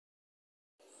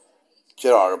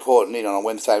Jedi reporting in on a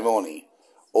Wednesday morning.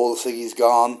 All the ciggies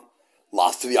gone.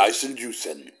 Last of the ice and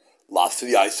juicing. Last of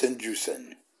the ice and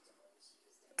juicing.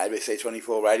 ABC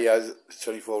 24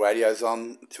 radios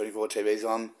on, 24 TVs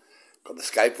on. Got the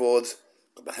skateboards,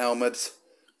 got the helmets,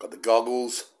 got the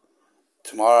goggles.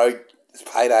 Tomorrow is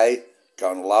payday.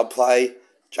 Going to love play.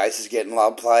 Jason's getting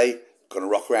love play. Going to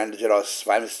rock around the Jedi's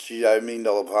famous $1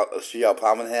 million studio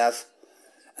apartment house.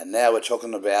 And now we're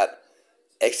talking about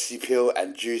ecstasy pill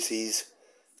and juicy's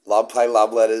love play,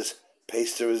 love letters,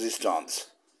 piece de resistance.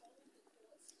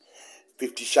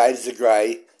 50 Shades of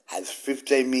Grey has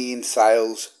 15 million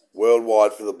sales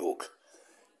worldwide for the book.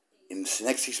 In the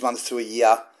next 6 months to a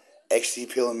year, ecstasy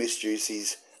pill and Miss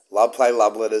Juicy's love play,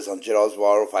 love letters on Jedi's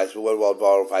viral Facebook, worldwide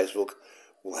viral Facebook,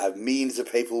 will have millions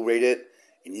of people read it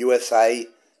in USA,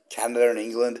 Canada and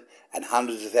England, and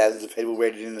hundreds of thousands of people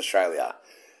read it in Australia.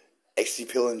 Ecstasy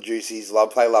pill and Juicy's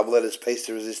love play, love letters, piece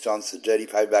de resistance, the dirty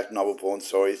payback novel porn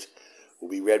stories will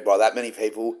be read by that many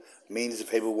people, millions of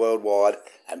people worldwide,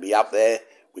 and be up there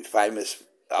famous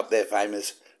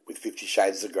with 50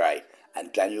 Shades of Grey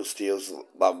and Daniel Steele's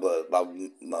love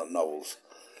novels.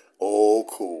 All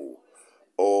cool.